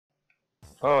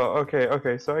Oh, okay,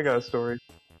 okay, so I got a story.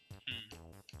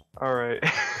 Alright.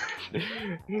 This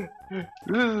is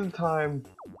the time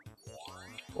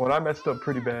when I messed up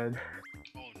pretty bad.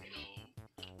 Oh no.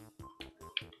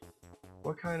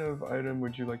 What kind of item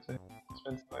would you like to have?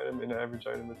 Expensive item, an average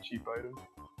item, a cheap item?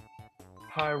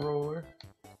 High roller.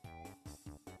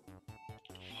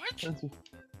 What?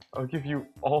 I'll give you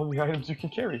all the items you can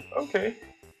carry. Okay.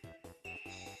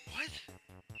 What?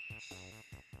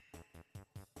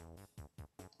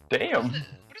 Damn. What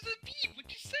does that mean?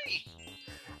 What'd you say?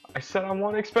 I said I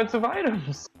want expensive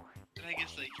items. And I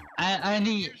guess like.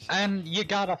 And you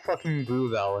got a fucking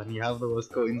Bluebell and you have the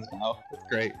most coins now. That's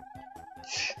great.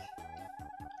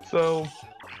 So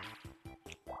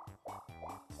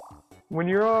when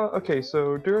you're okay,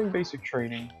 so during basic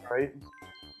training, right?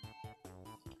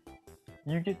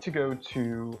 You get to go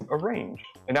to a range,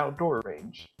 an outdoor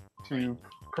range, to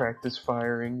practice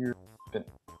firing your weapon.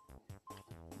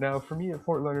 Now, for me at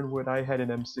Fort Leonard Wood, I had an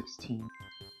M16,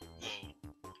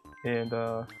 and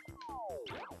yeah,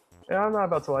 I'm not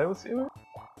about to lie, it was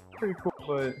pretty cool,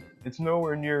 but it's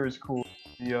nowhere near as cool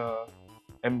as the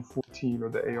M14 or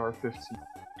the AR-15.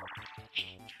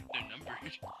 They're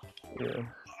numbered. Yeah.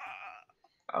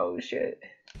 Oh shit.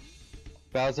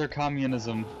 Bowser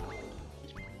communism.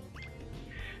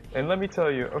 And let me tell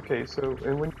you, okay, so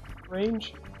and when you're in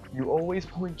range, you always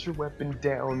point your weapon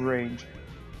down range.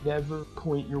 Never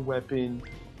point your weapon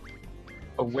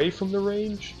away from the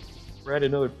range or at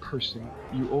another person.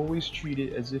 You always treat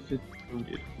it as if it's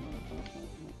loaded.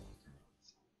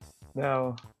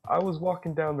 Now, I was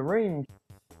walking down the range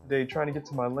today trying to get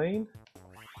to my lane,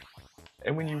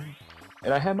 and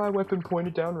I had my weapon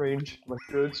pointed down range, like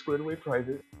good squared away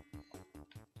private,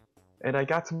 and I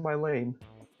got to my lane.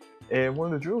 And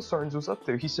one of the drill sergeants was up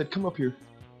there. He said, "Come up here."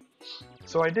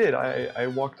 So I did. I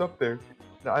walked up there.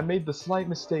 Now I made the slight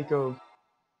mistake of,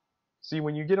 see,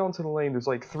 when you get onto the lane, there's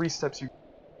like 3 steps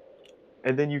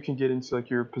and then you can get into like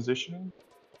your positioning.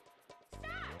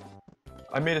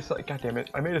 I made a slight, goddammit,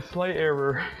 I made a slight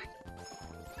error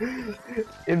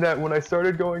in that when I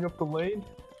started going up the lane,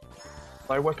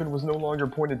 my weapon was no longer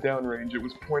pointed down range. It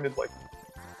was pointed like.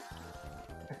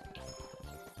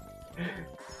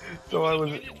 So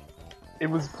it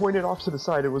was pointed off to the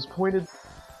side. It was pointed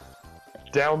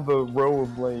down the row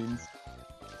of lanes.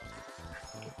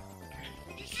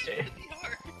 This is really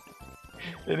hard.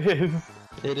 It is.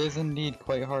 It is indeed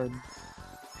quite hard.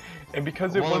 And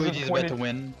because it wasn't Waluigi's pointed about to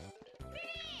win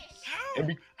How? How?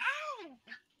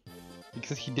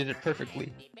 because he did it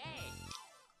perfectly.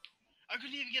 I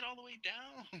couldn't even get all the way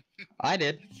down. I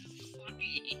did. This is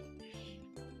sucky.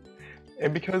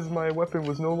 And because my weapon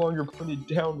was no longer pointed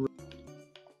down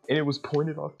and it was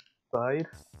pointed off the side,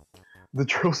 the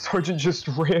drill sergeant just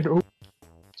ran over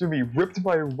to me, ripped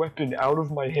my weapon out of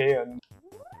my hand,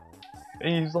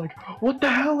 and he's like, "What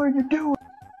the hell are you doing?"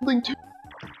 And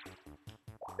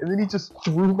then he just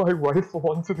threw my rifle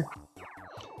onto the ground.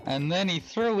 And then he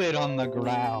threw it on the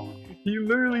ground. He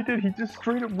literally did. He just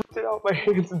straight up ripped it out of my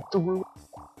hands and threw it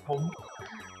home.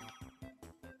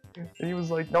 And he was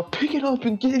like, "Now pick it up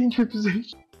and get in your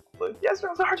position." I'm like, "Yes,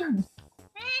 drill sergeant."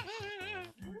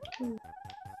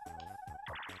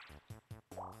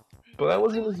 But that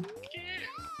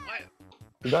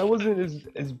wasn't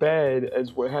as bad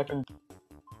as what happened to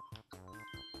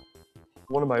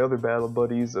one of my other battle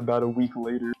buddies about a week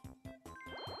later.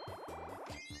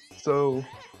 So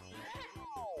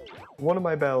one of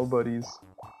my battle buddies,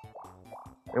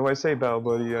 and when I say battle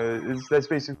buddy, that's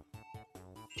basically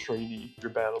trainee,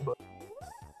 your battle buddy.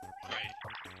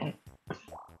 Right.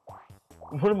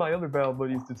 One of my other battle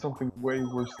buddies did something way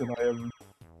worse than I ever.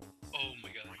 Oh my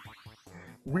god.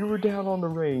 We were down on the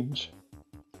range,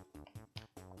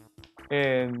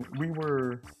 and we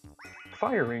were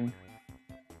firing,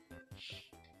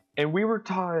 and we were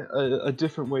taught a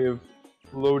different way of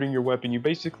loading your weapon. You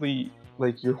basically,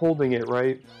 like, you're holding it,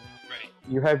 right? Right.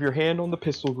 You have your hand on the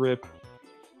pistol grip.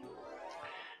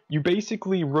 You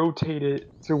basically rotate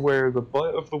it to where the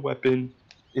butt of the weapon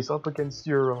is up against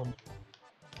your,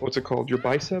 what's it called? Your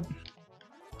bicep?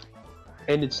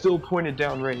 And it's still pointed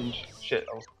down range. Shit,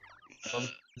 Come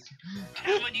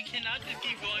on, you cannot just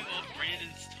keep going while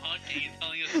Brandon's talking and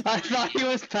telling us. I thought he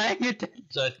was paying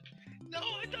attention. No,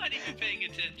 I thought he was paying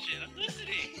attention. I'm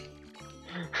listening.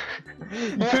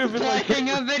 You could have been like, playing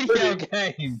a video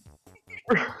game.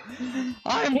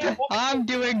 I'm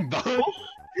doing both.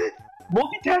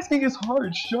 Multitasking is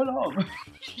hard, shut up!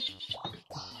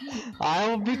 I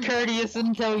will be courteous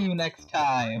and tell you next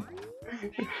time.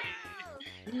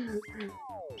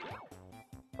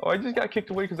 Oh, I just got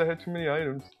kicked away because I had too many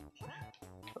items.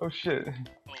 Oh shit. Oh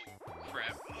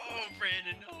crap. Oh,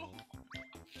 Brandon, no.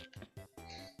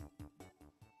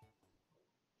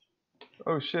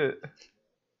 Oh shit.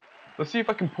 Let's see if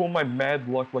I can pull my mad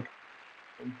luck like.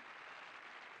 Been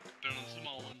on the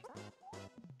small one.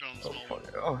 Been on the Oh, small one.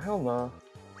 fuck. Oh hell nah.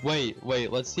 Wait,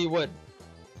 let's see what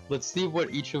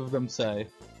each of them say.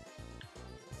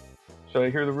 Should I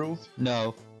hear the rules?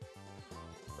 No.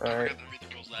 I Alright. forgot to read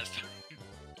the rules last time.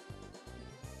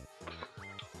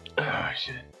 Oh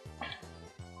shit.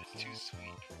 It's too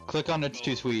sweet. Click on it's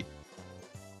too sweet.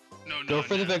 No, no, Go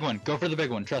for the no. big one. Go for the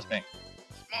big one. Trust me.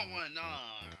 Small one,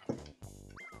 nah.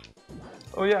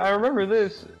 Oh yeah, I remember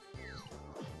this.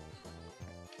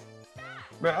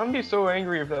 Man, I'm gonna be so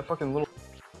angry if that fucking little.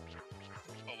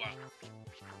 Oh wow.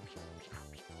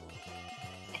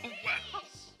 Oh wow.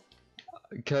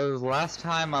 Because last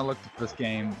time I looked at this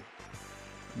game,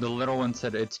 the little one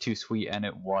said it's too sweet and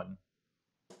it won.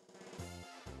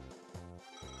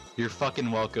 You're fucking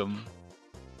welcome.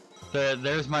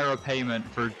 There's my repayment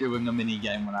for doing a mini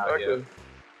game without you. Okay.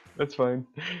 That's fine.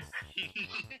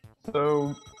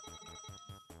 So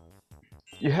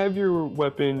you have your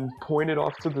weapon pointed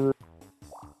off to the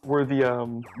where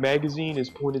the magazine is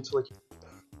pointed to, like,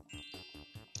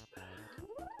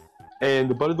 and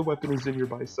the butt of the weapon is in your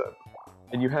bicep,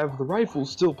 and you have the rifle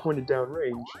still pointed down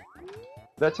range.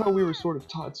 That's how we were sort of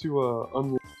taught to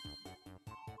unlock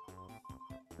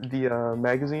the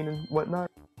magazine and whatnot.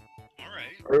 Alright.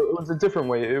 Or it was a different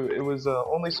way. It was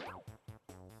only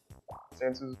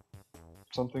circumstances,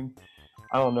 something.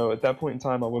 I don't know. At that point in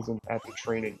time, I wasn't at the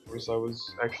training course. I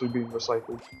was actually being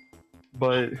recycled.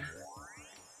 But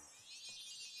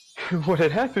what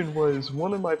had happened was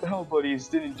one of my battle buddies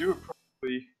didn't do it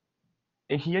properly,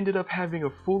 and he ended up having a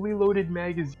fully loaded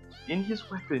magazine in his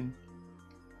weapon,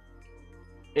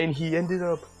 and he ended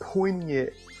up pointing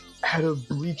it at a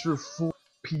bleacher full of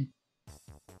people.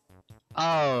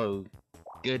 Oh,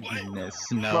 goodness,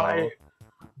 no.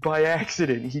 By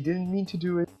accident. He didn't mean to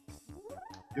do it.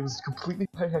 It was completely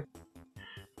by accident.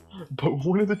 But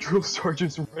one of the drill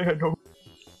sergeants ran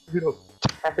over,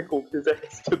 tackled his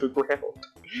ass to the ground.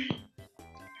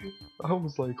 I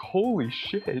was like, holy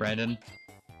shit. Brandon?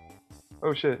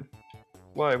 Oh shit.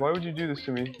 Why? Why would you do this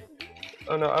to me?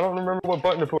 Oh no, I don't remember what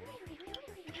button to push.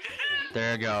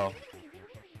 There you go.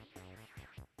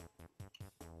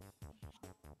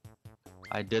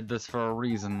 I did this for a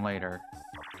reason later.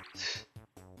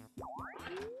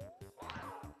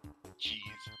 Jeez.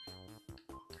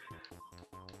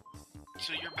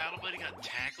 So your battle buddy got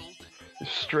tackled?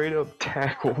 Straight up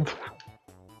tackled.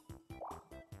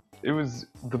 It was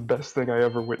the best thing I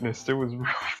ever witnessed. It was really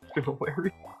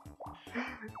hilarious.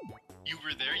 You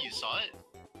were there, you saw it?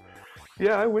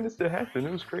 Yeah, I witnessed it happen.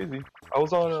 It was crazy. I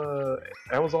was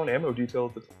on ammo detail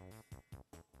at the time.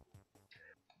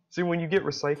 See, when you get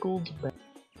recycled,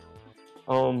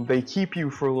 they keep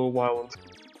you for a little while until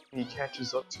he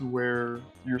catches up to where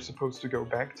you're supposed to go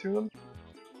back to him.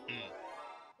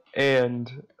 And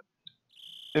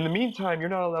in the meantime, you're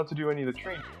not allowed to do any of the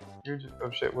training. You're just, oh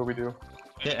shit, what do we do?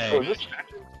 Hit Oh, A. is this?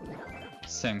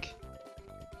 Sync.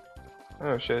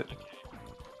 Oh shit.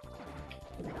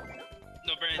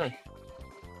 No, Brandon.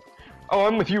 Oh,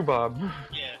 I'm with you, Bob.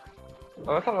 Yeah.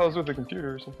 Oh, I thought I was with the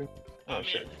computer or something. Oh, Oh man.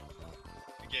 shit.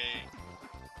 Okay.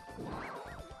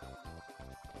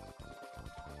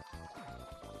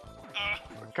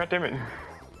 God damn it.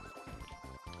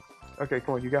 Okay,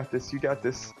 come on, you got this, you got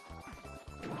this.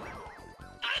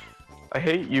 I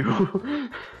hate you.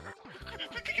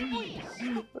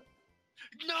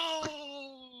 No!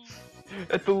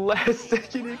 At the last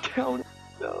second it counted.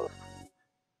 No.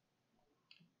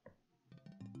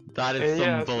 That is some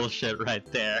yeah, bullshit right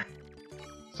there.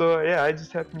 So yeah, I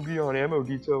just happened to be on ammo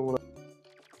detail when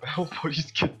my health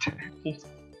buddies get tackled.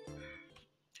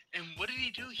 And what did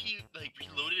he do? He, like,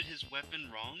 reloaded his weapon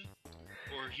wrong?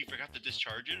 Or he forgot to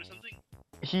discharge it or something?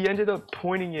 He ended up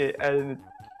pointing it at a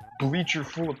bleacher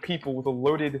full of people with a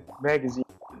loaded magazine.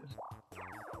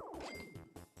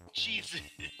 Jesus.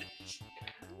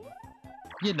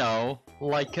 You know,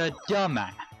 like a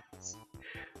dumbass.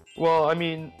 Well, I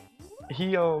mean,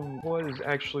 he was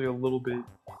actually a little bit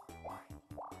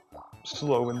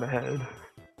slow in the head.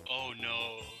 Oh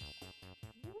no.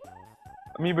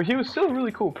 I mean, but he was still a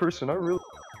really cool person. I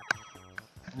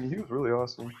mean, he was really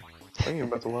awesome. I ain't even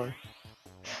about to lie.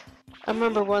 I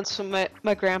remember once when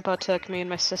my grandpa took me and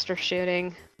my sister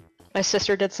shooting. My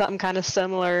sister did something kind of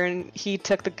similar, and he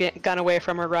took the gun away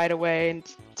from her right away and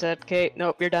said, "Okay,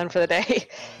 nope, you're done for the day."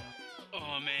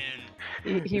 Oh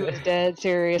man. He was dead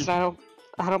serious. And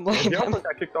I don't blame He also him.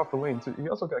 got kicked off the lane too. He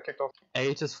also got kicked off.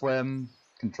 A to swim,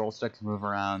 control stick to move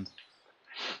around.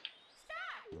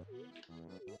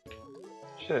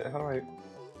 Shit, how do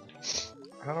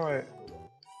I...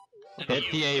 Hit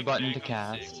the A button to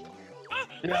cast.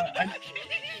 Yeah,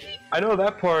 I know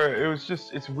that part. It was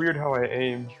just, it's weird how I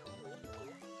aim.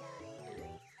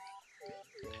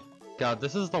 God,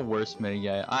 this is the worst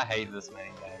minigame. I hate this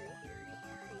minigame.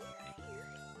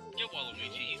 Get Waluigi,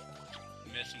 he's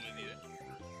messing with you.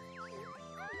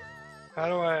 How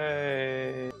do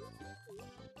I...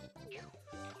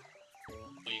 Oh,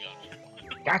 you got him.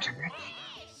 Gotcha,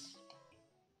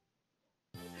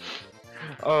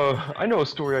 bitch. I know a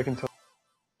story I can tell.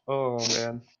 Oh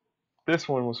man, this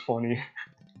one was funny.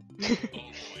 Oh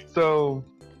boy. So,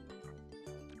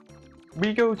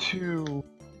 we go to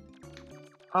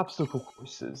obstacle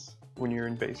courses when you're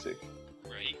in basic.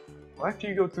 Right? Well, after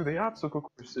you go through the obstacle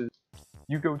courses,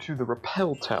 you go to the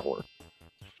rappel tower.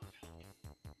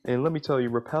 And let me tell you,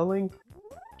 rappelling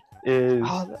is...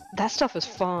 Oh, that stuff is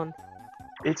fun.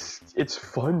 It's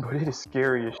fun, but it is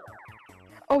scary as shit.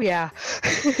 Oh yeah.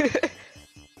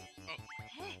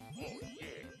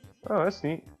 Oh, that's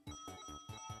neat.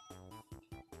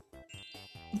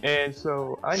 And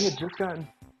so, I had just gotten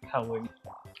rappelling.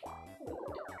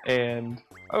 And...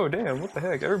 Oh damn, what the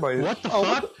heck, everybody... What the oh,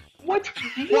 fuck? What?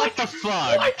 What the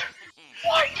fuck? What?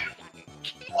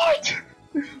 What?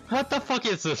 What the fuck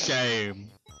is this game?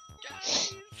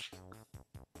 Guys!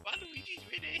 Waluigi's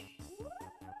winning!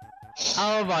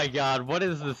 Oh my god, what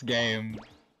is this game?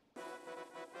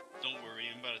 Don't worry,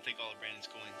 I'm about to take all of Brandon's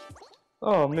coins.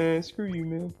 Oh man, screw you,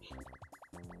 man.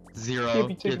 Zero. Can't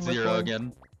be taking Get my zero coin.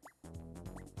 again.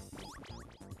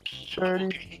 30.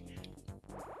 Okay.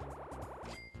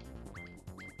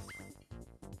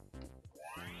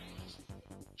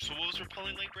 So what was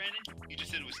repelling like, Brandon? You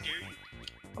just said it was scary?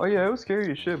 Oh yeah, it was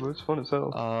scary as shit, but it was fun as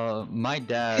hell. My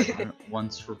dad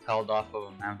once rappelled off of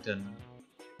a mountain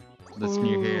that's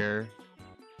near Ooh. here.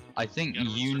 I think You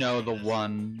gotta you research know the this.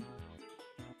 one,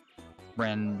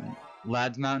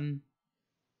 Lads Mountain?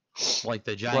 Like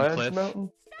the giant Lads cliff?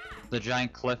 Mountain? The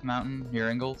giant cliff mountain near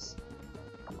Ingalls?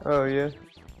 Oh yeah.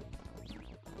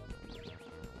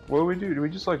 What do we do? Do we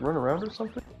just like run around or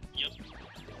something? Yep.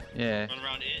 Yeah. Run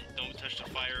around it, don't touch the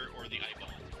fire or the eyeball.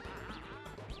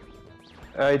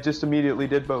 I just immediately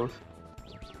did both.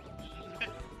 Give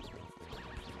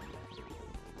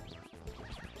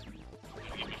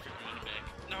me my freaking money back.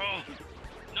 No!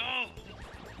 No!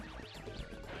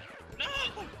 No!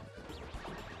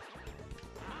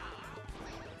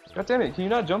 God damn it, can you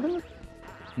not jump in it?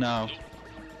 No.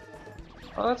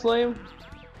 Oh, that's lame.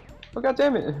 Oh, god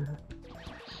damn it. No, no,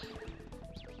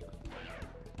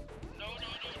 no,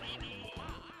 no, no!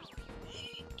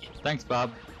 Thanks,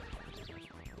 Bob.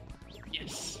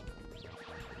 Yes!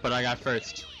 But I got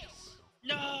first.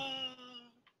 No!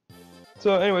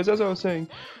 So anyways, as I was saying,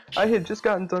 I had just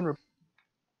gotten done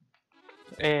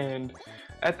and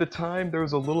at the time there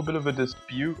was a little bit of a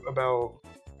dispute about...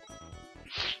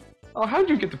 Oh, how'd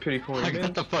you get the pity coin, I man?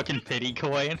 got the fucking pity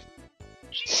coin.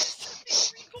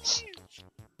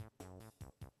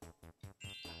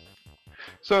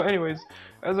 So anyways,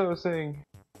 as I was saying,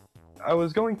 I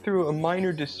was going through a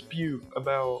minor dispute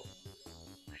about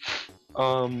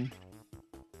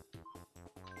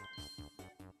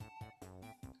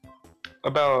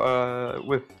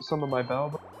with some of my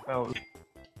battle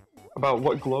about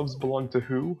what gloves belong to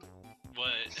who.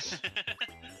 What?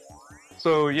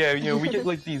 So yeah, you know, we get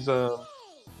like these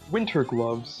winter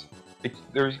gloves. We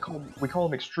call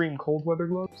them extreme cold weather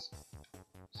gloves.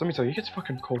 So let me tell you, it gets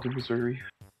fucking cold in Missouri.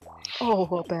 Oh,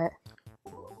 a bet.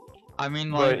 I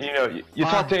mean, But like, you know, you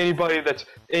talk to anybody that's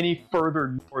any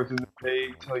further north, and they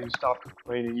tell you stop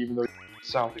complaining, even though you're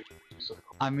south. So,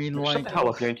 I mean, shut like, the hell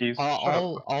up, Yankees. Shut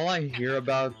up. all I hear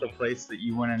about the place that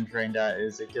you went and trained at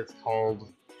is it gets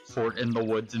called Fort in the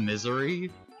Woods, Missouri.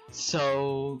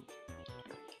 So,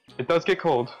 It does get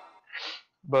cold,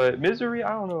 but Missouri,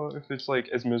 I don't know if it's like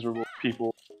as miserable as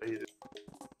people hate it.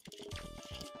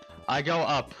 I go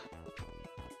up.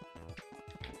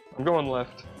 I'm going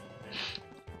left.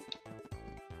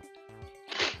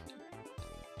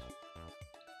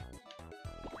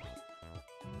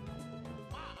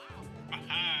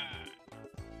 Aha!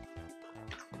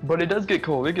 But it does get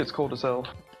cold. It gets cold as hell.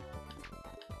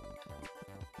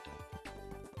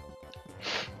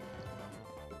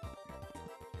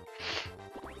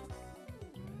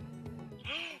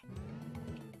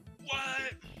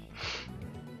 What?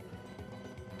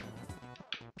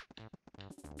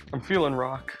 I'm feeling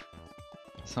rock.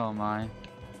 So am I.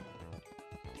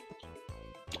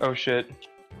 Oh shit.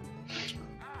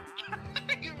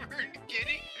 You weren't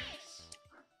kidding?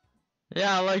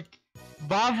 Yeah, like,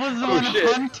 Bob was the Oh, one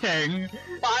shit. hunting.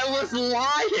 I was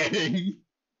lying.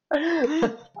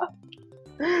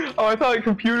 Oh, I thought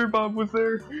Computer Bob was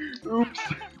there. Oops.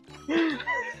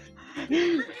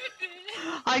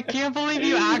 I can't believe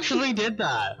you actually did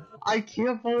that. I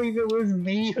can't believe it was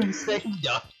me who saved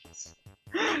us.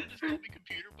 You just called me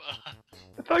Computer Bob.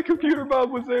 I thought Computer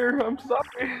Bob was there. I'm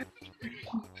sorry.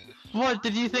 What,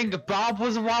 did you think Bob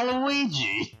was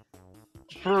Waluigi?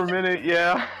 For a minute,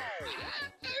 yeah.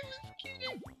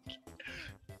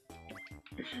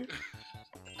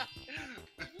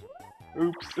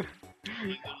 Oops. He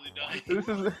literally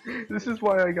died. This is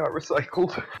why I got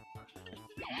recycled.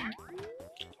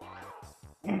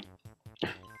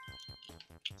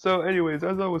 So anyways,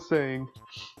 as I was saying,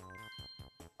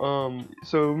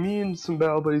 so me and some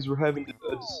battle buddies were having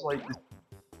a slight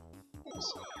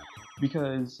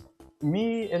because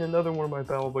me and another one of my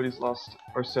battle buddies lost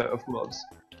our set of gloves.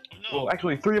 Oh, no. Well,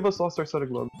 actually, 3 of us lost our set of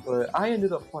gloves, but I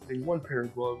ended up finding 1 pair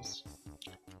of gloves.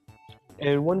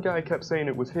 And one guy kept saying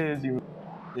it was his, even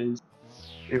his.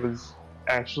 It was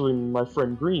actually my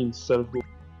friend Green's set of gloves.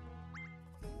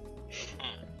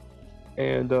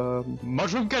 And,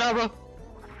 Mushroom Cadabra!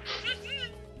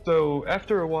 so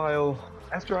after a while,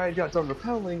 after I got done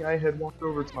rappelling, I had walked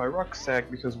over to my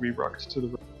rucksack because we rucked to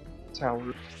the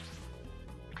tower.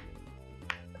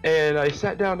 And I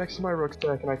sat down next to my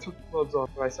rucksack and I took the gloves off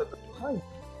and I set them behind me.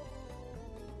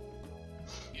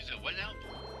 You said what now?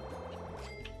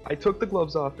 I took the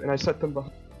gloves off and I set them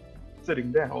behind,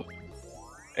 sitting down.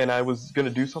 And I was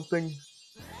gonna do something.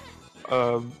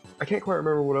 I can't quite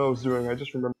remember what I was doing, I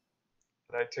just remember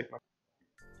that I'd take my...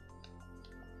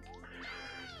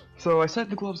 So I set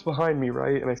the gloves behind me,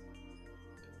 right? And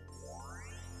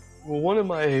well, one of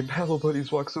my battle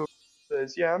buddies walks over and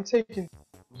says, "Yeah, I'm taking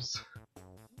gloves."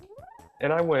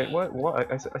 And I went, "What?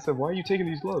 What?" I said, "Why are you taking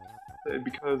these gloves?" He said,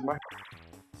 "Because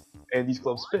and these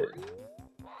gloves fit."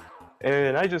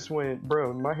 And I just went,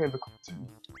 "Bro, my hands are cold too."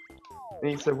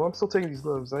 And he said, "Well, I'm still taking these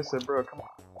gloves." And I said, "Bro, come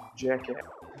on, jackass."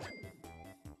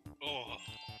 Oh.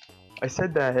 I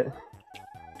said that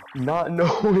not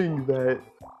knowing that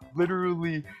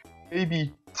literally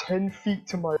maybe 10 feet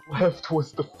to my left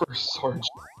was the first sergeant.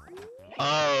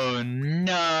 Oh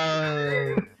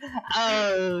no!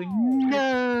 Oh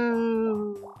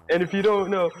no! And if you don't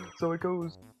know, so it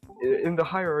goes, in the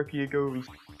hierarchy it goes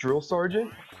drill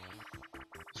sergeant,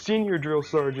 senior drill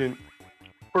sergeant,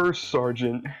 first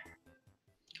sergeant,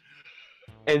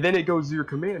 and then it goes to your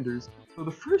commanders. So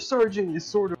the first sergeant is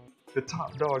sort of the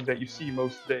top dog that you see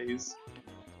most days.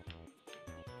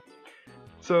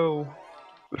 So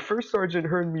the first sergeant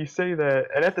heard me say that,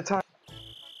 and at the time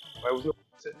I was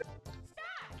sitting there.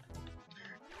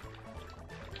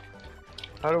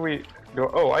 How do we go?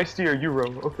 Oh, I steer, you row.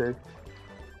 Okay.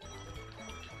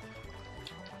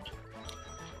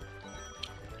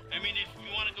 I mean, if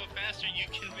you want to go faster, you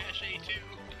can mash A2.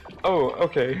 Oh,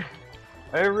 okay.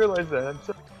 I didn't realize that. I'm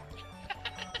sorry.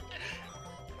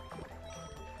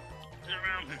 Turn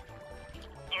around.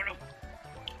 Oh no.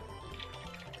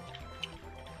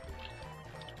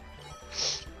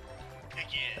 Heck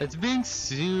yeah. It's being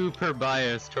super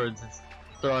biased towards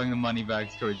throwing the money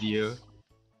bags towards you.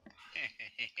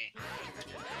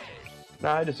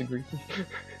 Nah, I disagree.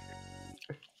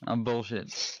 I'm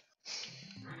bullshit.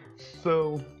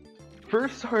 So,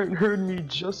 first sergeant heard me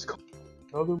just call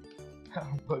another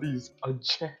buddy's a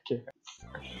jackass.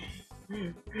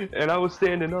 And I was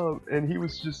standing up, and he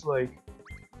was just like,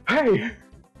 "Hey!"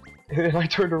 And then I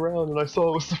turned around and I saw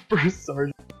it was the first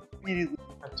sergeant. Immediately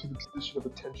got to the position of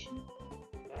attention.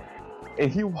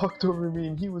 And he walked over to me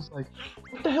and he was like,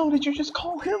 "What the hell did you just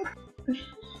call him?"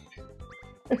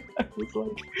 I was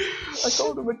like, "I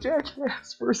called him a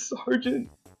jackass, first sergeant."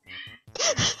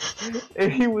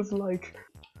 And he was like,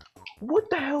 "What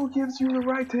the hell gives you the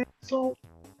right to insult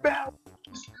balance?"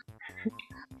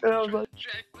 And I was like,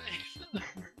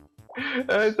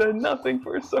 and I said, "Nothing,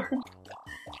 first sergeant."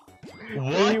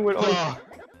 What And he went, the? "Oh."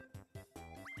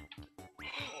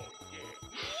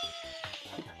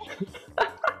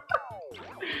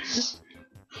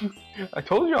 I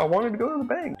told you I wanted to go to the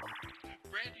bank.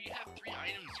 Brad, you have 3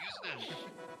 items. Use them.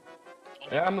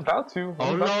 Yeah, I'm about to. Oh,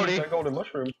 I'm about to lordy. use that golden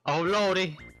mushroom. Oh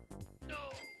lordy. No.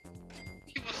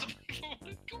 He wants to pay for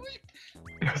one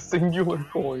coin. A singular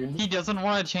coin. He doesn't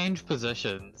want to change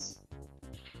positions.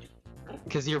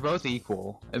 Because you're both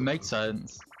equal. It makes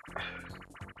sense.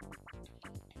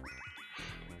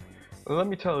 Well, let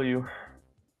me tell you,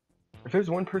 if there's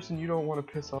one person you don't want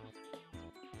to piss off,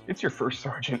 it's your first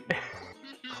sergeant.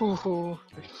 Ooh.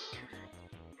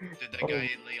 Did that guy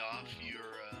lay off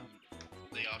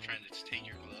trying to take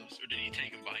your gloves, or did he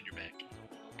take them behind your back?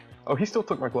 Oh, he still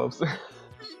took my gloves.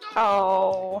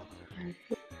 Oh.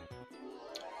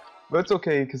 But it's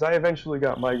okay, because I eventually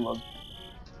got my gloves.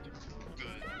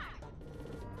 Good.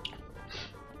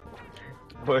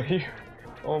 But he,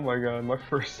 oh my god, my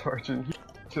first sergeant,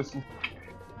 Just,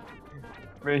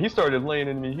 man, he started laying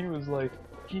into me. He was like,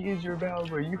 "He is your battle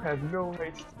boy. You have no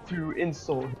right to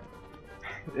insult him."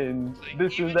 And Like,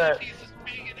 this even and that. if he's as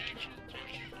big in action.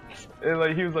 And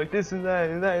like he was like this and that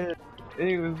and that. And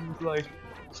he was like,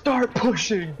 "Start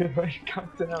pushing!" And I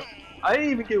got down. I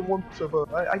didn't even get one push up.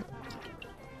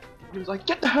 He was like,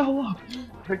 "Get the hell up!"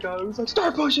 I got. It was like,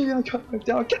 "Start pushing!" I got back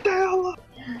down. Get the hell up!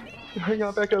 And I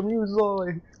got back up. He was all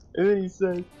like, and then he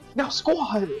said, "Now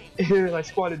squat!" And then I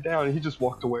squatted down, and he just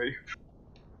walked away.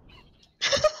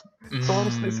 So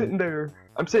I'm sitting there.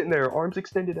 I'm sitting there, arms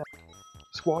extended out,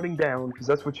 squatting down, because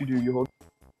that's what you do. You hold,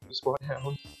 you squat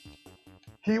down.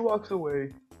 He walks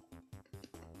away.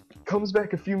 Comes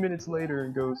back a few minutes later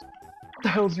and goes, "What the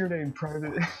hell's your name,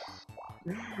 Private?"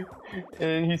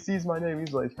 And he sees my name.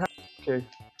 He's like, "Okay,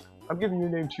 I'm giving your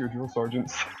name to your drill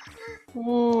sergeants."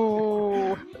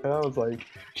 Ooh. And I was like,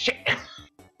 "Shit,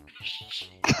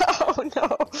 Oh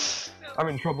no. I'm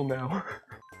in trouble now."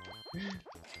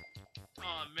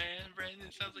 Aw man,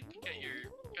 Brandon, sounds like you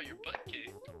got your butt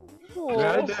kicked.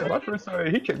 Yeah, I Aw. did. My first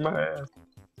time, he kicked my ass.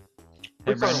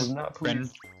 Hey, First time I was not Bren,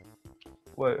 pleased.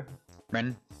 What?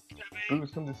 Bren,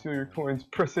 Booze come to steal your coins.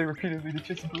 Press A repeatedly to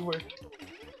chase them away.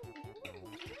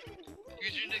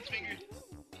 Use your index finger.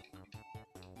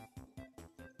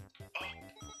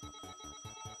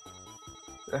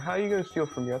 How you gonna steal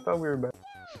from me? I thought we were bad.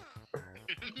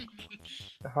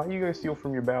 How you gonna steal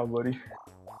from your bow, buddy?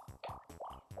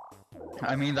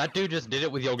 I mean, that dude just did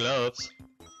it with your gloves.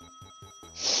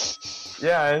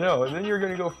 Yeah, I know. And then you're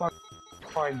gonna go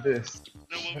find this.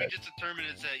 No, what we just determined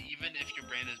is that even if you're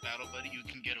Brandon's battle buddy, you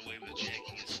can get away with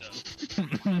jacking his stuff.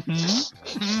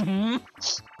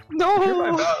 You're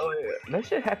my No. battle. That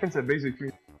shit happens at basic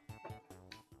 3.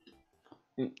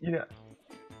 You know,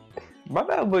 my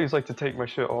battle buddies like to take my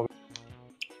shit all.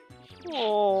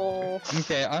 Oh.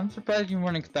 Okay, I'm surprised you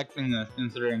weren't expecting this,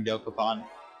 considering Dokapon.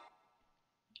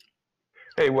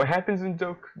 Hey, what happens in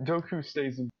Doku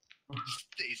stays in.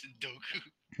 Stays in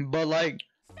Doku. But like,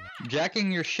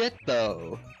 jacking your shit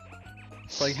though.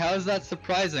 Like, how is that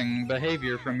surprising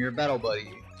behavior from your battle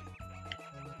buddy?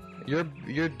 Your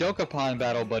Dokapon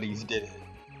battle buddies did it.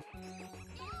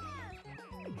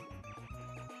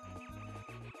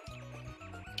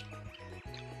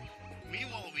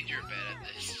 Meanwhile, you're bad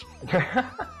at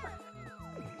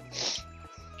this.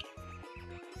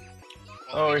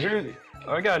 Oh, here's.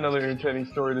 I got another entertaining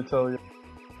story to tell you.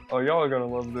 Oh, y'all are gonna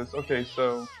love this. Okay,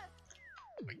 so.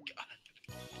 Oh my god.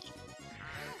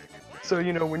 So,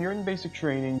 you know, when you're in basic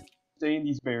training, stay in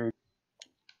these barracks.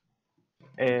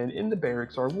 And in the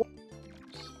barracks are walls.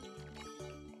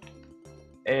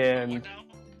 And What now?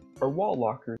 are wall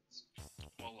lockers.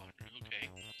 Wall locker, okay.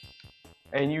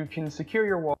 And you can secure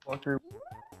your wall locker with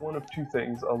one of two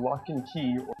things, a lock and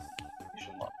key or a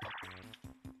combination lock.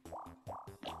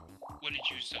 What did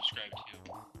you subscribe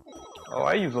to? Oh,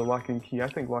 I use a lock and key. I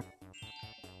think lock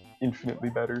infinitely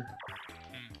better.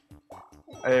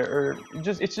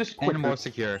 It's just quicker. And more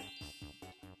secure.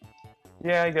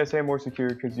 Yeah, I guess I'm more secure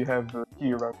because you have the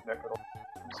key around your neck at all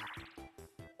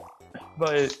times.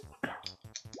 But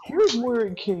here's where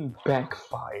it can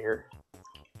backfire.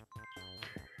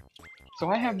 So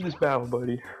I have this battle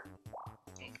buddy.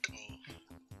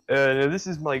 This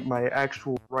is like my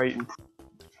actual right and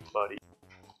buddy.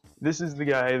 This is the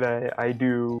guy that I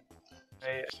do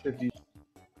my activities,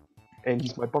 and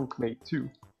he's my bunkmate too.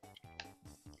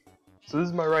 So this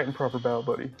is my right and proper battle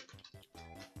buddy.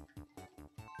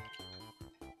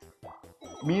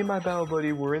 Me and my battle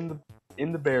buddy were in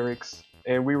the barracks,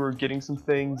 and we were getting some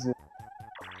things and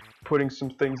putting some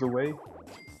things away.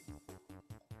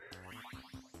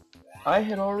 I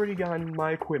had already gotten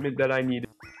my equipment that I needed,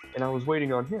 and I was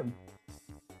waiting on him.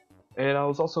 And I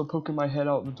was also poking my head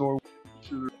out the door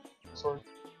because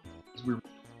we were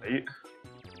late.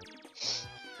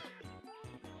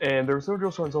 And there was no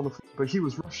drill sergeants on the floor, but he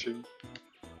was rushing.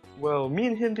 Well, me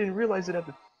and him didn't realize it at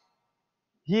the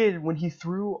when he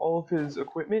threw all of his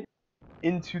equipment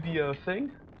into the thing,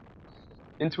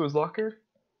 into his locker,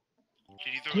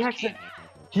 Did he throw his key?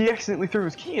 he accidentally threw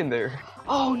his key in there.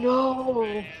 Oh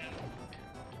no.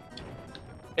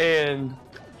 And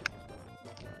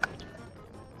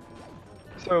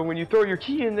so when you throw your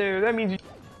key in there, that means you...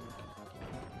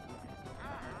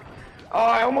 Oh,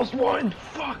 I almost won!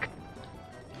 Fuck!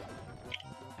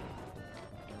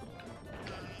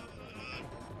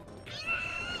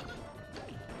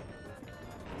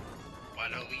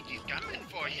 Waluigi's coming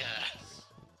for ya!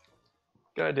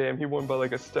 Goddamn, he won by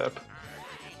like a step.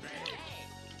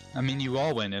 I mean, you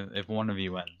all win if one of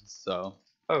you wins, so.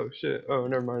 Oh shit, oh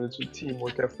never mind, it's a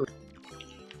teamwork effort.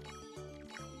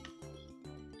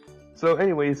 So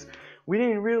anyways, We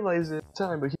didn't realize it at the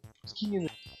time, but he was keying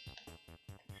it.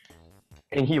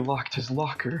 And he locked his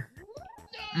locker.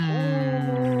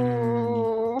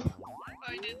 Oh.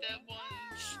 I did that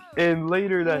once. And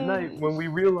later that night, when we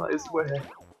realized what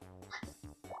happened,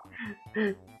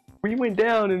 we went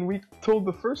down and we told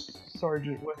the first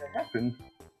sergeant what had happened.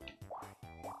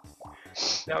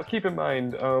 Now keep in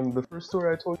mind, the first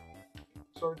story I told you,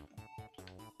 Sergeant,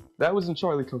 that was in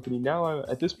Charlie Company. Now,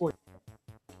 at this point,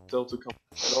 Delta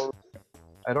Company.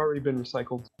 I'd already been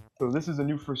recycled. So this is a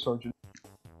new first sergeant.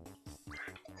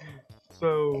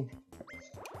 So...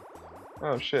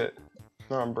 Oh shit.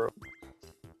 No, I'm broke.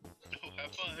 Oh,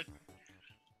 have fun.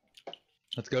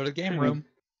 Let's go to the game room.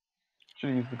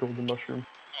 Should've used the golden mushroom.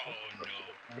 Oh no.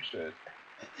 Oh shit.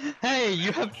 Hey,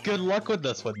 you have good luck with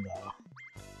this one though.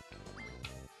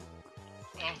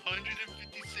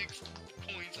 156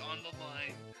 points on the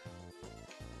line.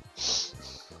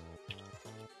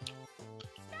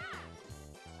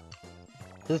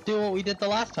 Let's do what we did the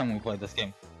last time we played this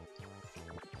game.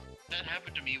 That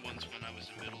happened to me once when I was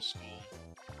in middle school.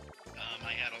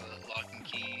 I had a lock and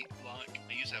key lock.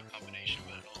 I used to have a combination,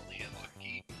 but only a lock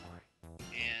key.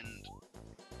 And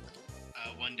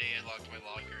one day I locked my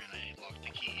locker and I locked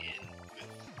the key in with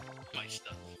my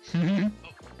stuff. Oh,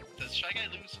 does Shy Guy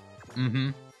lose?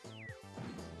 Mm-hmm.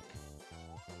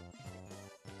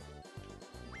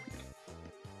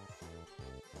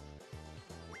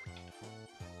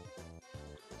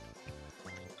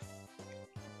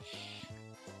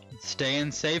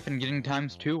 Staying safe and getting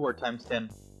 ×2 or ×10.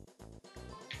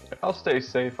 I'll stay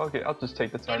safe. I'll just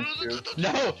take the times 2.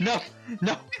 No,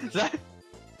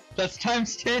 that's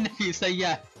 ×10 if you say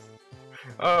yes.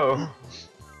 Oh.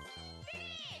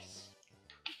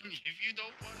 If you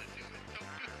don't want to do it,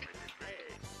 don't do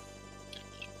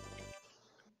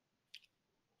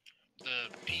it. The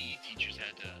PE teachers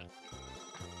had to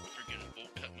freaking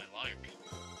bolt cut my lock.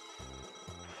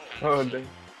 Oh, dang.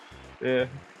 Yeah.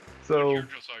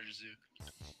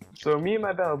 So me and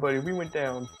my battle buddy, we went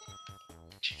down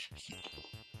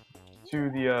to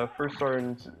the first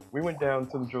sergeant. We went down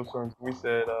to the drill sergeant. We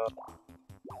said,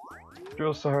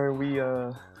 drill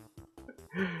sergeant,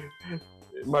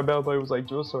 my battle buddy was like,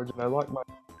 drill sergeant, I locked my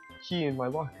key in my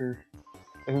locker.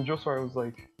 And the drill sergeant was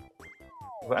like,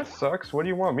 well, that sucks. What do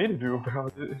you want me to do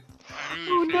about it?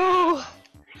 Oh no!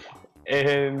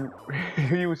 And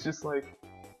he was just like,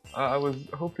 I was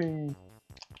hoping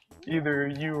either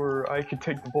you or I could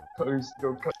take the bolt cutters to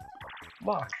go cut the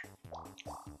lock.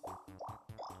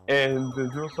 And the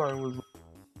drill sergeant was like,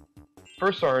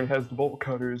 first sergeant has the bolt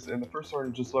cutters, and the first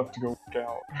sergeant just left to go work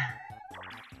out.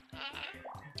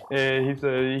 And he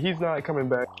said he's not coming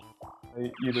back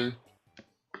either.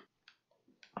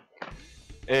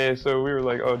 And so we were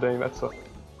like, oh dang, that sucks.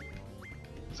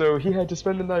 So he had to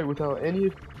spend the night without any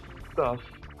stuff.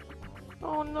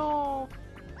 Oh no!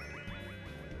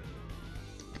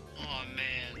 Oh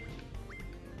man.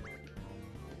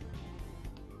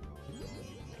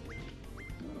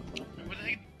 What the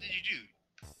heck did you do?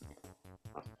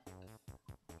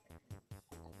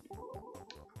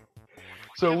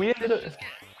 So we ended up.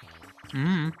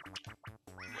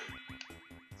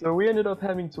 So we ended up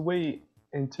having to wait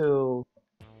until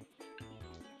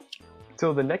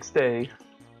the next day,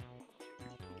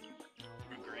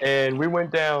 and we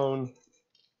went down,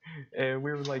 and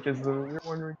we were like, we're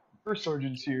wondering, first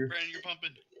sergeant's here. Brandon, you're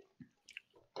pumping.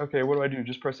 Okay, what do I do?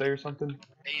 Just press A or something? A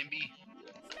and B.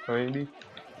 Oh, A and B?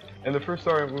 And the first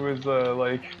sergeant was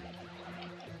like,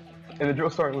 and the drill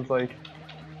sergeant was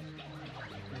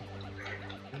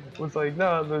like,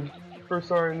 no, the first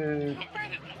sergeant is. Oh,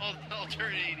 Brandon,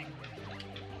 alternating.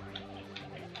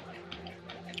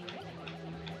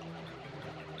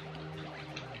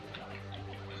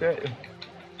 Shit.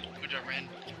 Good job, Brandon.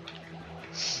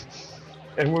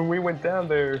 And when we went down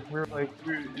there, we were like,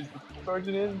 is the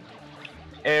sergeant in?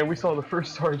 And we saw the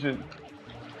first sergeant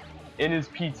in his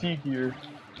PT gear.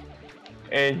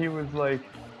 And he was like,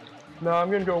 no,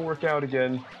 I'm gonna go work out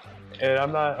again. And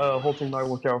I'm not halting my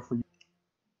workout for you.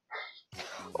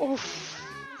 Oof.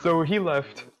 So he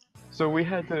left. So we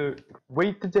had to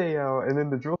wait the day out, and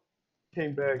then the drill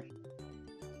came back.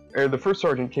 Or the first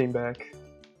sergeant came back.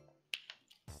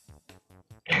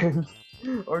 And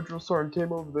our drill sergeant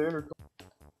came over the intercom.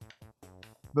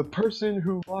 The person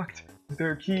who locked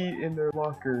their key in their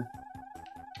locker,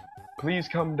 please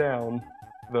come down.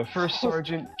 The first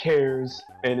sergeant cares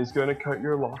and is gonna cut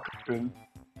your lock open.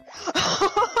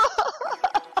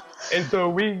 And so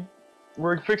we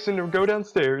were fixing to go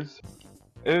downstairs,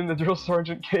 and then the drill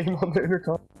sergeant came on the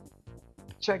intercom.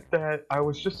 Check that, I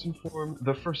was just informed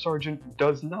the first sergeant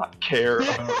does not care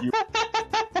about you.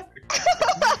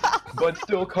 But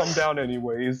still come down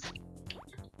anyways.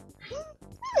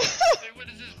 What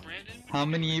is this, Brandon? How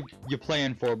many you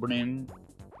playing for, Brandon?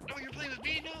 No, you're playing with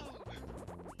me, no!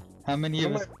 How many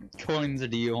of his coins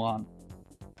do you want?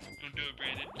 Don't do it,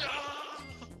 Brandon. No!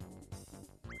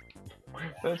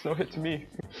 That's no hit to me.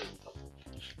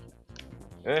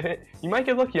 You might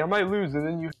get lucky, I might lose, and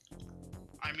then you...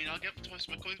 I mean, I'll get twice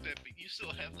my coins back, but you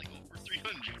still have like over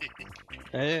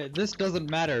 300. This doesn't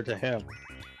matter to him.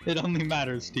 It only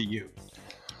matters to you.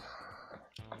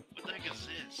 What the heck is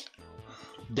this?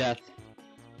 Death.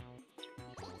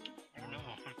 Oh no.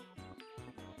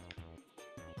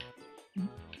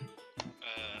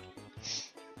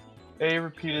 A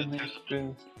repeatedly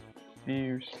spins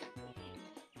spheres.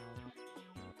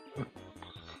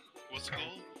 What's the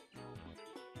goal?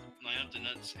 Line up the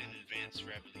nuts and advance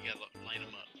rapidly. Yeah, line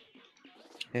them up.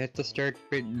 Hit the start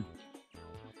button.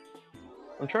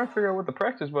 I'm trying to figure out what the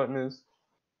practice button is.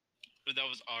 But that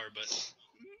was R, but...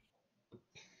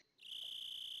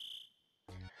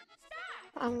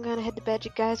 I'm gonna head to bed, you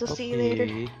guys. I'll see you later.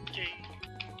 Okay.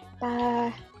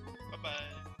 Bye. Bye-bye.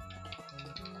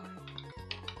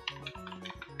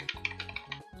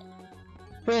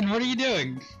 Finn, what are you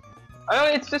doing?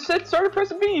 It just said started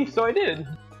pressing B, so I did.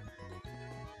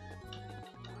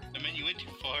 I mean, you went too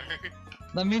far.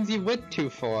 That means you went too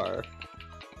far.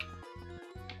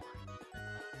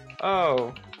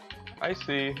 Oh, I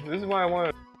see. This is why I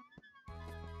wanted.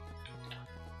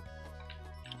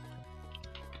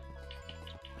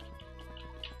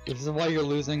 This is why you're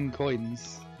losing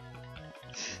coins.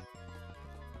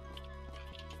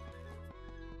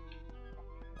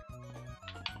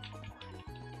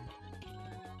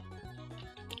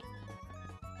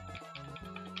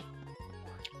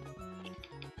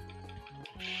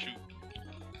 Shoot.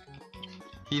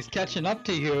 He's catching up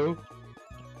to you.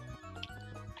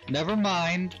 Never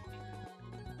mind.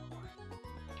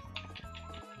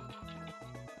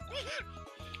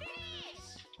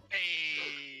 Hey.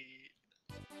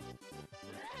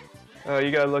 You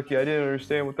got lucky. I didn't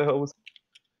understand what the hell was.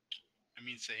 I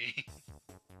mean, say.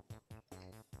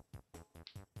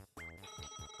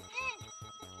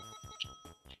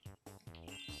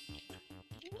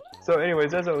 So,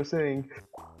 anyways, as I was saying,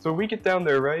 so we get down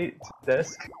there, right, to the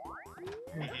desk,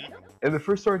 and the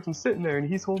first sergeant's sitting there, and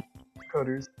he's holding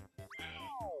cutters,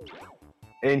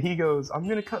 and he goes, "I'm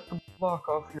gonna cut the block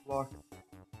off your locker."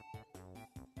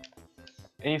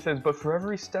 And he says, "But for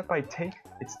every step I take,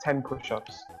 it's 10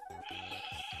 push-ups."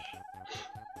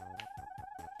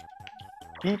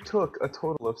 He took a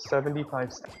total of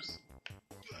 75 steps.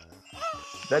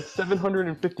 That's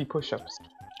 750 push-ups.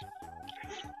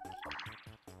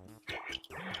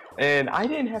 And I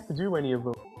didn't have to do any of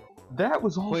them. That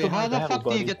was all. Wait, for how my the battle fuck do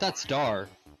buddy. you get that star?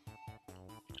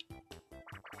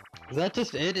 Is that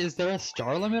just it? Is there a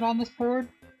star limit on this board?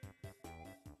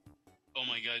 Oh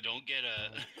my god, don't get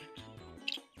a...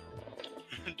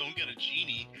 don't get a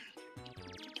genie.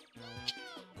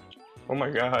 Oh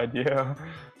my god, yeah.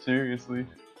 Seriously.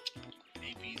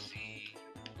 A, B, C...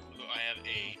 Oh, I have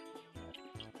A.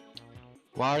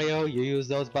 Wario, you use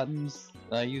those buttons.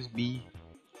 I use B.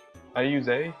 I use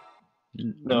A?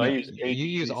 No, I use A, You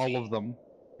B, use C. all of them.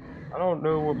 I don't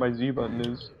know what my Z button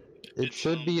is. It It's,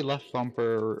 should be left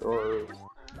bumper or...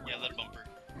 Yeah, left bumper.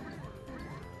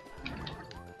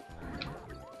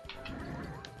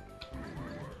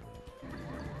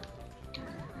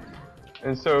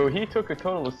 And so he took a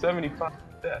total of 75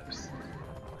 steps.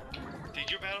 Did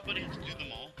your battle buddy have to do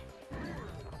them all?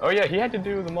 Oh yeah, he had to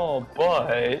do them all,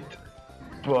 but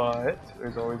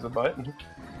there's always a but.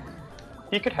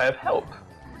 He could have help.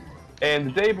 And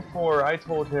the day before, I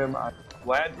told him I'd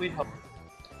gladly help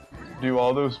do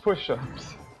all those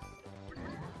push-ups.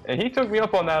 And he took me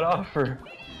up on that offer.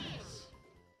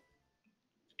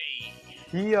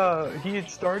 A. He had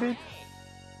started,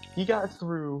 he got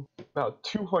through about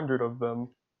 200 of them.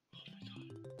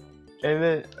 And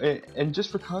then, and just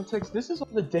for context, this is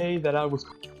on the day that I was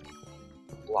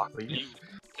block leave.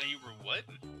 That you were what?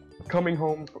 Coming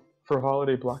home for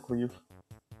holiday block leave.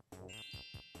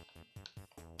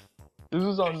 This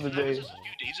was on the That was day. just a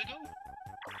few days ago?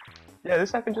 Yeah,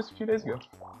 this happened just a few days ago.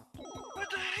 What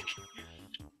the heck?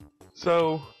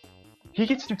 So, he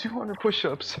gets to 200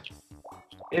 push-ups,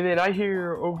 and then I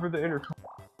hear over the intercom,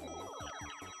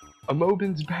 "A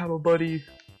Mobin's battle buddy,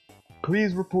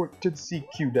 please report to the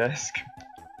CQ desk."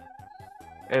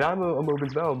 And I'm a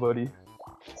Mobin's battle buddy,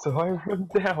 so I run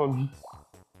down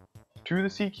to the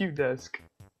CQ desk,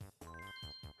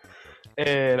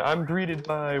 and I'm greeted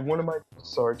by one of my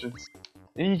sergeants,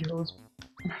 and he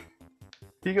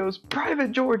goes,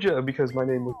 "Private Georgia," because my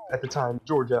name was, at the time,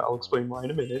 Georgia. I'll explain why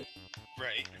in a minute.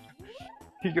 Right.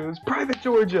 He goes, "Private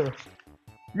Georgia,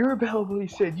 your battle buddy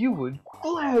said you would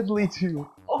gladly do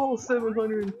all all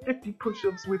 750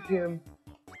 push-ups with him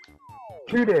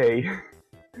today.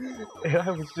 And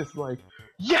I was just like,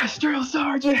 yes, drill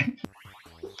sergeant!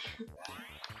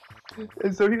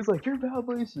 And so he was like, your battle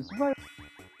buddy's just right.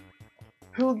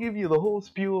 He'll give you the whole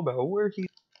spiel about where he...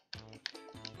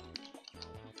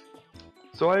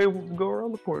 So I go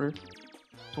around the corner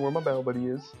to where my battle buddy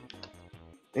is.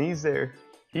 And he's there.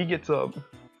 He gets up.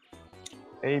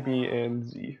 A, B, and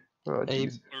Z. Oh,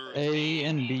 A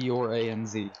and B or A and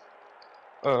Z.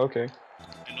 Oh, okay.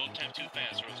 And don't type too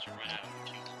fast or else you'll run out.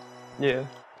 Yeah.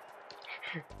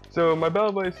 So my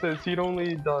battle buddy says he'd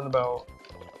only done about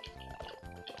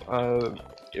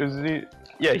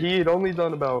he had only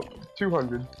done about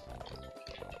 200,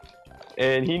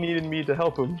 and he needed me to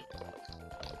help him.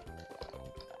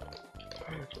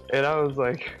 And I was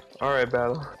like, all right,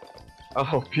 battle, I'll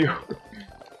help you.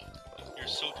 You're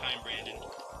so kind, Brandon.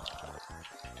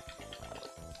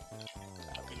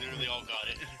 We literally all got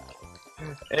it.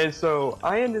 And so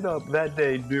I ended up that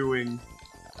day doing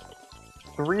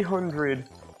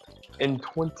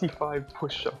 325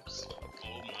 push-ups Oh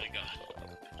my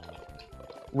god.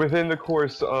 within the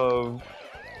course of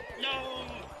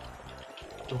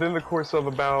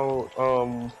about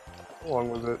how long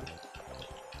was it?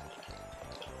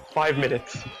 5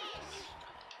 minutes.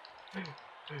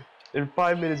 In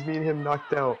 5 minutes, me and him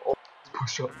knocked out all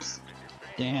push-ups.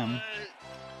 Damn.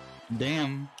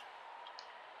 Damn.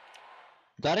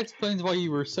 That explains why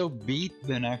you were so beat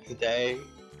the next day.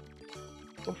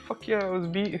 Well, fuck yeah, I was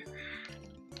beat.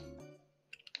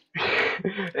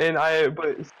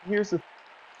 But here's the.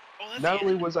 Not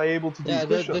only was I able to do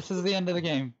push-ups. This is the end of the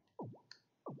game.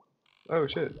 Oh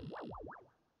shit.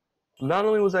 Not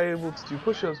only was I able to do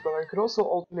push-ups, but I could also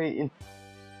alternate in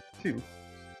two.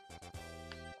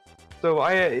 So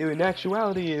in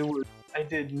actuality, I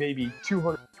did maybe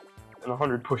 200 and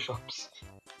 100 push-ups.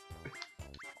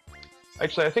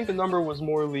 Actually, I think the number was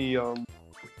morely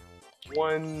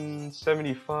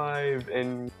 175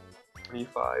 and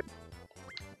 25.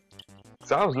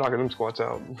 So I was knocking them squats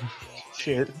out.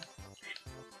 Shit.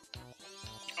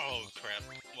 Oh crap.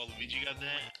 Well, Luigi got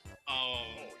that. Oh,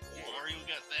 Mario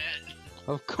got that.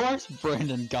 Of course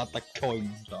Brandon got the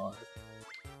coin star.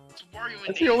 It's Mario and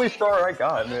That's the only star I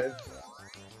got, man.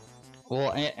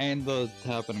 Well, and the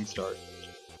happening star.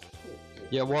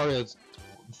 Yeah, Wario's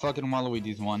fucking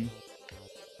Waluigi's one.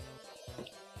 Look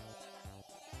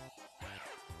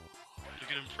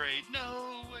at him pray. No,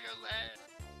 I got that.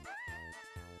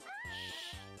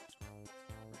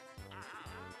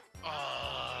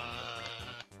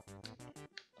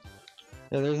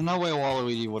 Yeah, there's no way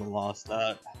Waluigi would have lost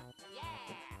that.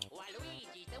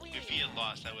 If he had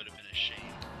lost, that would have been a shame.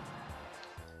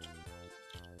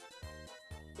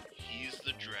 He's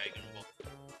the Dragon Ball.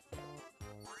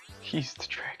 He's the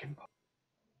Dragon Ball.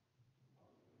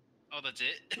 Oh, that's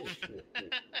it?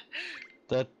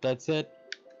 That's it.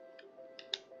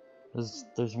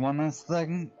 There's one last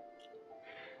thing.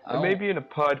 Maybe in a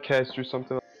podcast or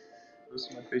something. Those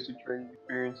are my basic training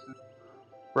experiences,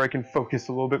 where I can focus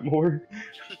a little bit more.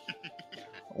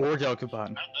 Or Dokapon. I'd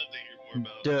love to hear more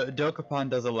about Dokapon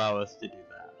does allow us to do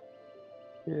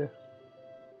that. Yeah.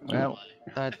 Well,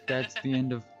 that's the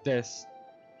end of this.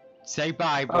 Say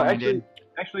bye, Oh, Brandon.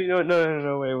 actually, no,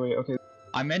 wait, okay.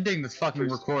 I'm ending this fucking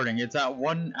recording. It's at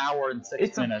 1 hour and 6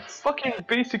 It's minutes. a fucking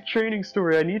basic training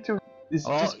story. I need to. It's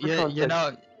just for context. you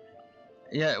know.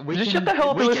 Yeah, we Just can. shut the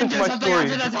hell up we and can listen do to my something story.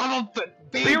 after this. I'm gonna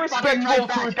Be respectful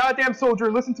to a goddamn soldier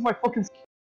and listen to my fucking